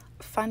stores.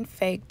 Fun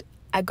fact,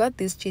 I got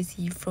this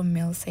jersey from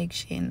male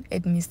section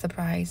at Mr.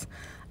 Price.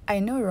 I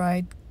know,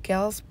 right?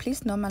 Girls,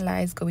 please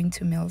normalize going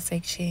to male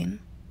section.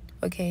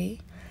 Okay,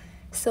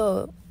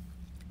 so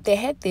they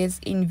had this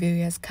in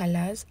various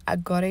colors. I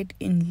got it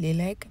in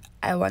lilac.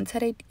 I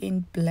wanted it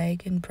in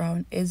black and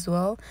brown as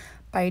well,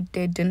 but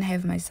they didn't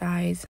have my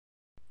size.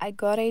 I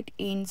got it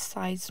in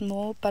size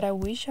small, but I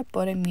wish I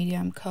bought a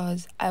medium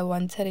because I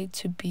wanted it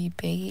to be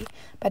baggy.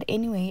 But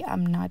anyway,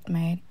 I'm not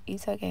mad.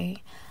 It's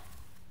okay.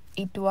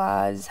 It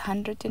was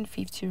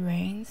 150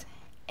 rands.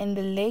 And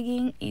the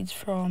legging is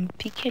from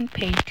Pick and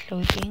Pay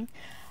Clothing.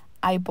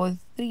 I bought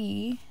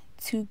 3,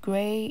 2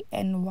 gray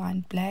and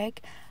 1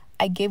 black.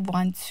 I gave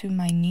one to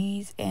my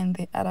niece and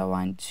the other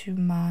one to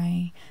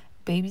my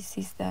baby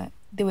sister.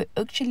 They were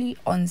actually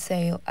on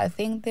sale. I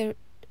think the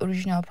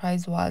original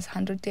price was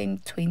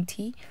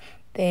 120.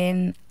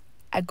 Then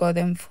I got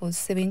them for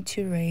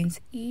 70 rands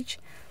each.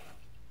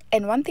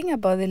 And one thing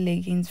about the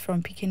leggings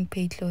from Pick and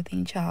Pay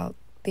Clothing, child,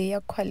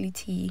 their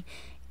quality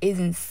is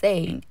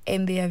insane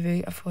and they are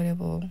very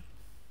affordable.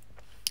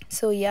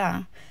 So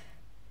yeah,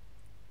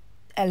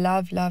 I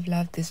love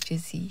this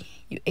jersey.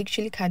 You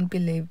actually can't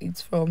believe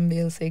it's from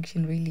male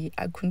section. Really,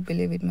 I couldn't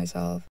believe it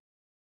myself.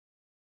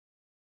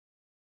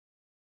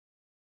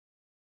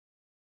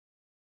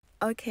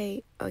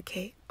 Okay.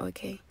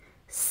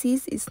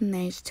 Sis is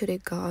nice to the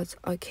gods.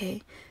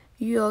 Okay,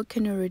 you all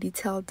can already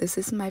tell this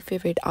is my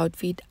favorite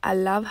outfit. I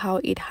love how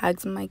it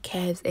hugs my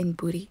calves and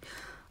booty.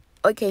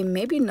 Okay,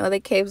 maybe not the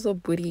calves or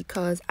booty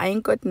because I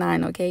ain't got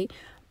none. Okay,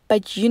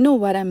 but you know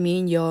what I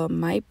mean, y'all.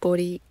 My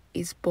body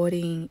is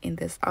bodying in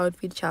this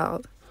outfit,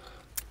 child.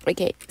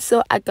 Okay,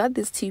 so I got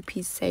this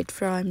two-piece set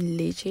from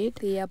Legit.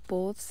 They are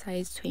both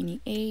size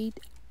 28.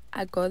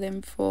 I got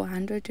them for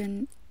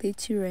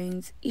 130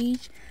 rands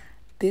each.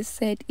 This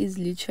set is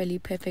literally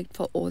perfect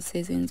for all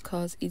seasons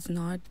because it's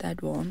not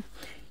that warm.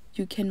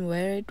 You can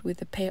wear it with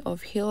a pair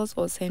of heels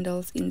or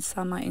sandals in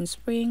summer and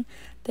spring.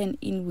 Then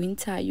in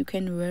winter you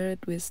can wear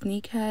it with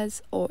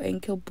sneakers or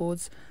ankle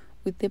boots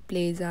with a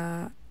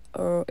blazer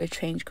or a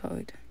trench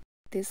coat.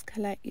 This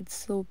color is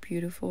so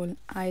beautiful.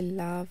 I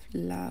love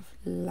this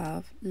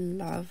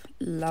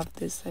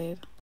set.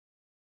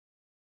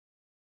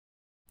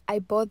 I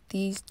bought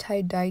these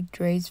tie-dye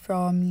dress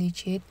from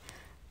Legit.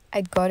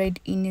 I got it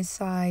in a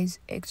size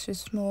extra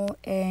small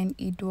and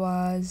it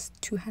was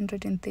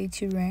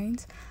 230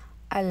 rands.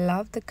 I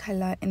love the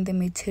color and the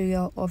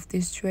material of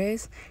this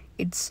dress.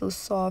 It's so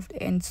soft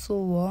and so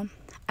warm.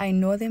 I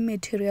know the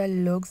material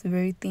looks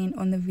very thin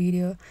on the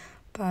video,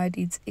 but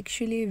it's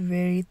actually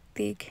very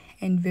thick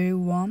and very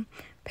warm,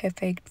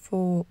 perfect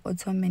for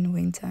autumn and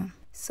winter.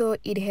 So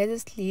it has a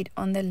slit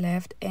on the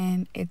left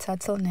and a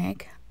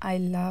turtleneck. I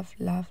love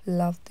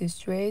this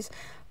dress,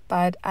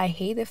 but I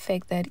hate the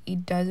fact that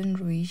it doesn't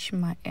reach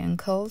my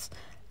ankles,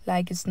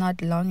 like it's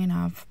not long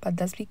enough. But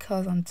that's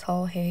because I'm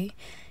tall, hey,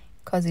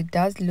 because it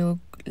does look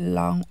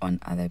long on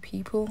other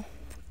people.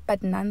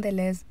 But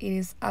nonetheless, it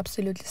is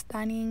absolutely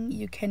stunning.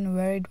 You can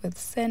wear it with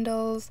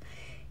sandals,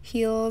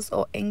 heels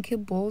or ankle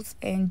boots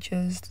and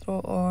just throw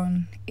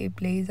on a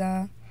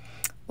blazer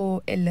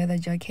or a leather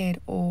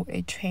jacket or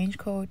a trench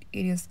coat.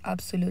 It is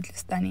absolutely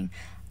stunning.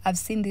 I've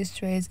seen this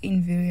dress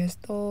in various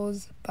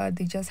stores, but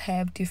they just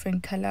have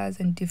different colors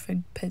and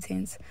different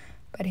patterns.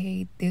 But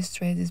hey, this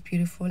dress is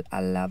beautiful. I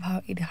love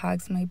how it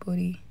hugs my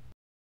body.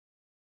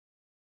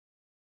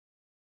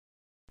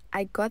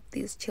 I got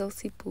these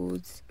Chelsea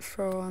boots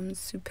from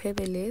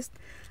Superbalist.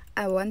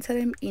 I wanted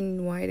them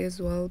in white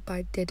as well,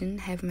 but didn't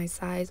have my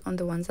size on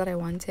the ones that I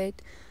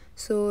wanted.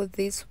 So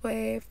these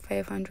were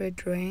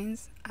 500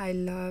 rands. I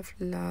love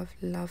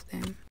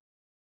them.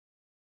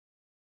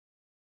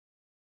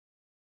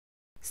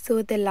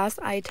 So the last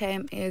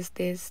item is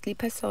the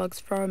slipper socks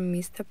from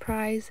Mr.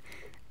 Price.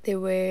 They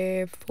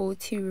were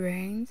 40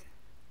 rands.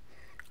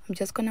 I'm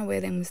just gonna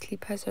wear them with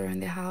slippers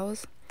around the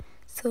house.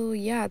 So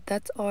yeah,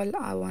 that's all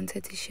I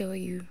wanted to show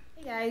you.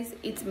 Hey guys,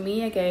 it's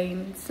me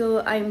again. So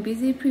I'm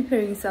busy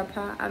preparing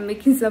supper. I'm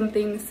making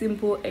something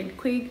simple and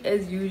quick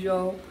as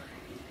usual.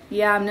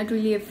 Yeah, I'm not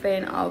really a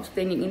fan of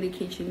standing in the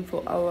kitchen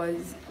for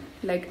hours.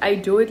 Like, I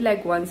do it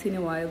like once in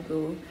a while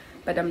though,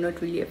 but I'm not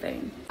really a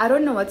fan. I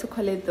don't know what to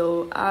call it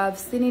though. I've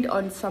seen it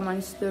on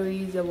someone's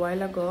stories a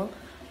while ago.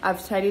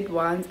 I've tried it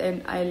once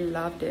and I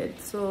loved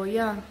it. So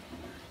yeah,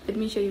 let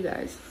me show you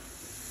guys.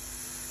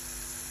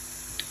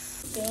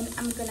 Then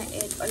I'm gonna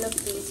add all of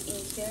this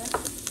in here.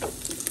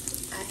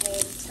 I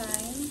have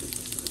thyme,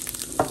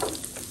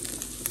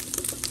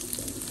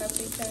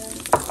 paprika,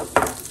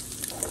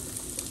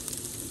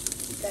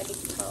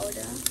 garlic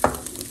powder,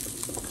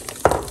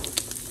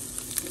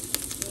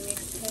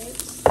 mixed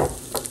herbs,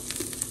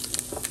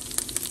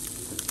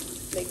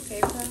 black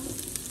pepper,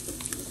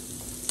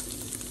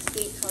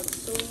 steakhouse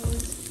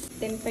sauce.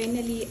 Then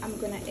finally I'm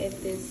gonna add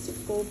this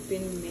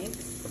 4-bean mix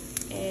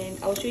and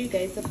I'll show you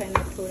guys the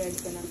final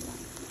product when I'm done.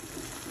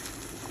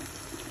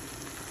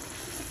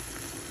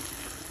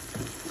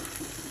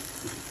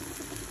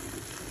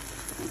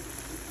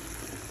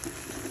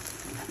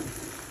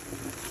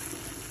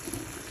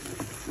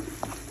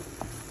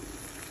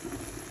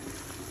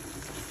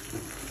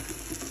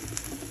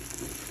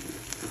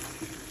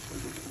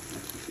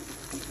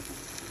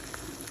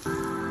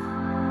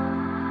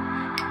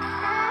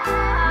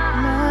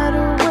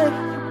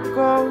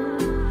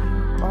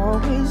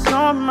 Always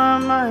on my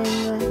mind, I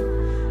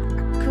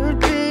could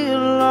be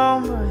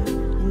alone, but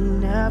you're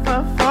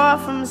never far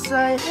from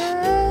sight.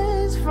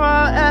 As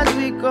far as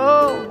we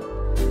go,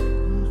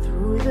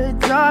 through the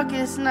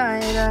darkest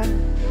night, I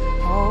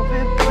hope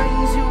it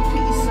brings you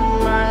peace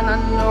of mind. I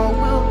know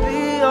we'll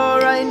be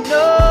alright,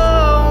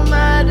 no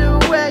matter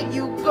where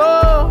you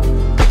go.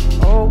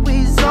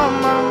 Always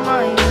on my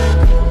mind,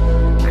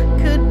 I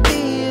could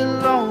be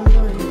alone,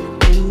 but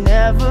you're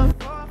never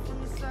far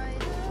from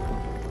sight.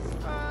 As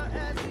far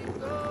as we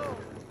go.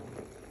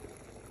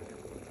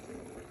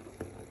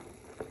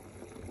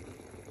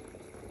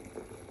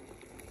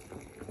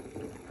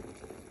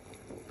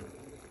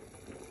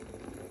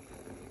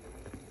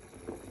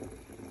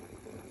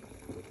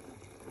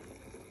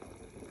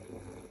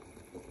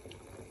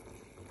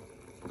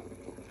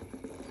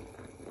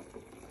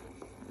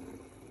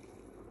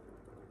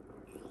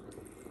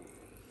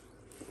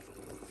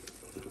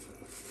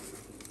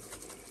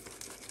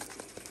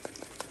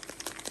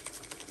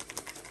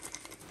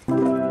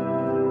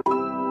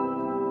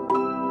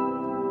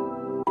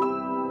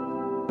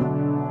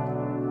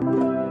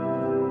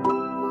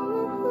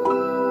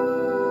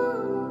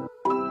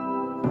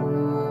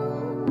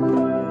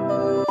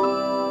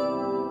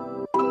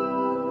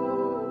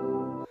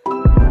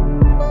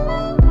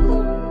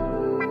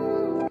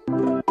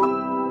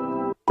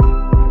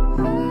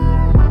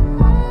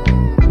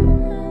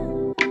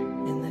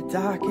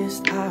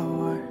 Darkest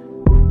hour,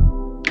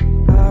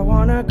 I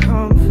wanna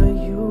comfort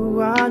you.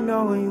 I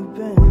know you've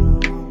been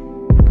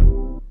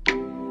alone.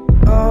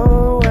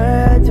 Oh,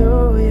 where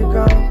do you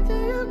go?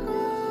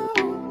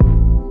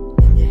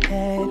 In your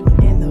head,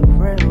 when in the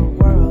real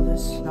world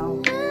is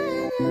snow.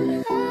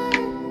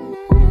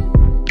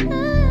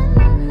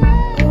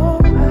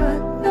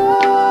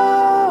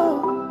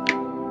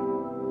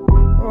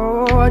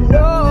 Oh, I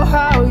know how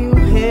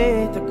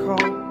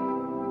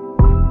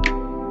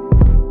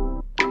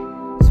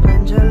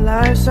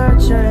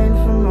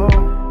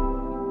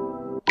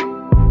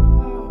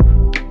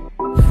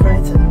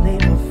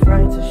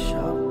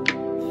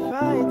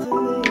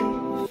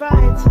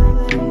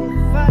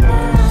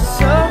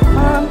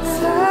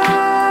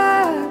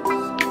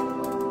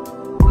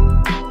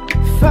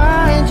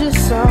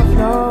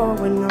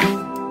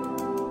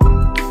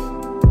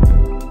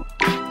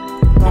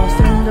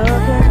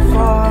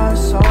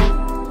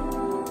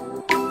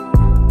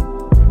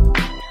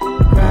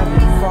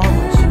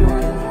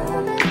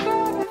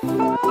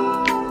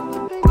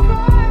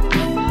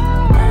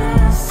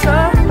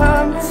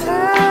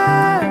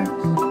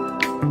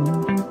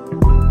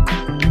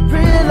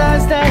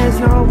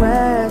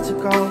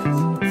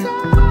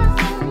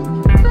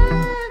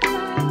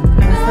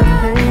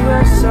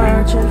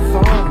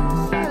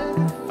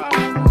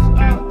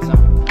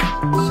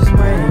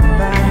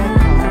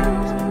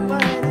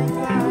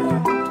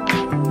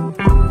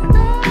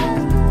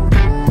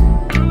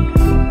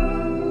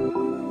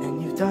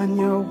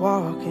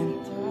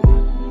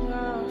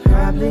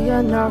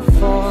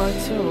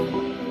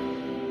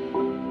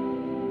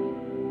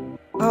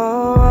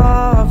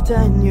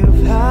then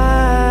you've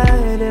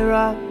had it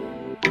rough,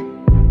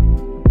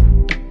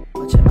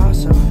 but you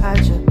also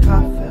had your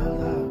cup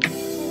filled up.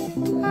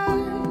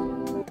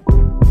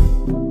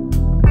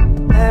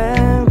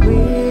 And we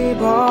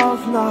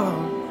both know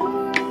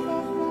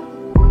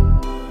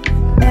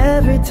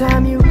every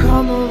time you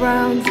come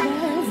around,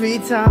 every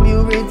time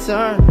you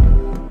return,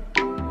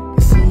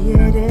 you see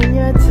it in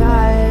your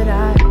tired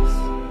eyes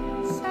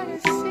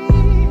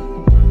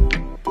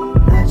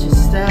that you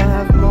still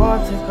have more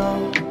to go.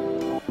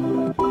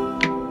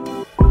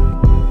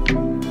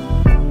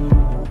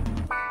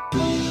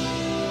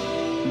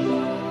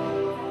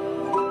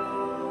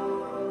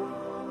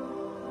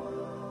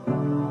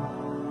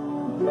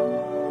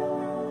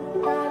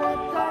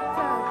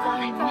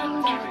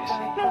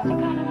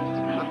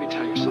 Let me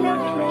tell you something,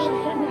 Tracy.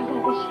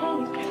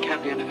 It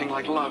can't be anything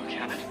like love,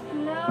 can it?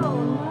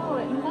 No,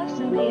 it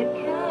mustn't be. It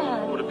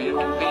can't. Would it be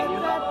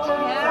inconvenient?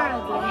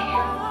 Terribly.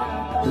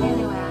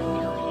 Anyway, I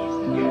know it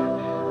isn't.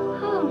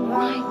 Oh,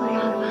 my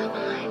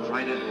God.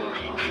 Right into our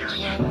hearts.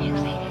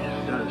 Music.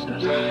 It does,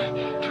 doesn't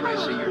it?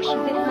 Tracy, you're so...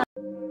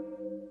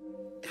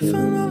 If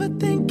I'm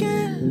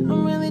overthinking,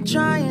 I'm really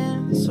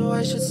trying, so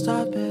I should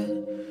stop it.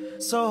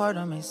 So hard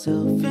on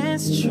myself,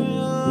 it's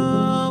true.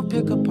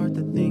 Pick apart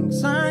the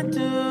things I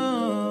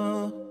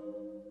do.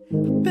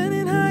 Been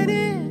in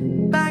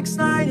hiding,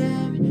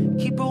 backsliding,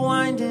 keep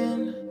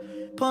rewinding,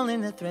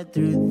 pulling the thread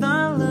through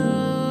the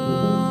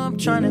loop,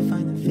 trying to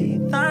find the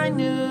faith I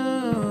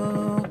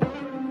knew.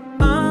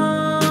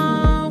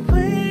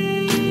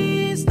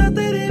 Always thought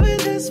that it would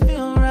just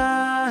feel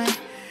right.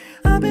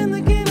 I've been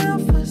looking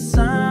out for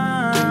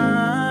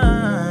signs.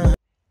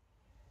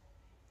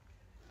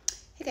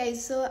 Hey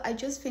guys, so I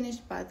just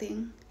finished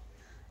bathing.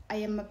 I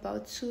am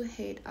about to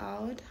head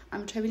out.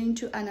 I'm traveling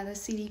to another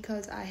city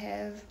because I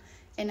have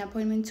an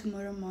appointment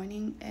tomorrow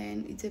morning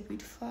and it's a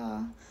bit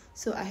far,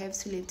 so I have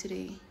to leave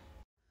today.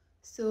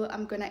 So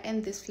I'm gonna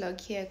end this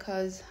vlog here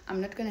because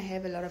I'm not gonna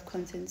have a lot of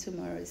content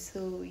tomorrow.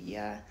 So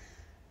yeah,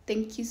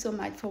 thank you so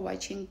much for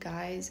watching,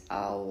 guys.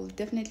 I'll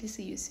definitely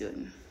see you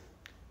soon.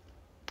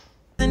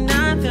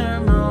 Another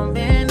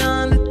moment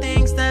on the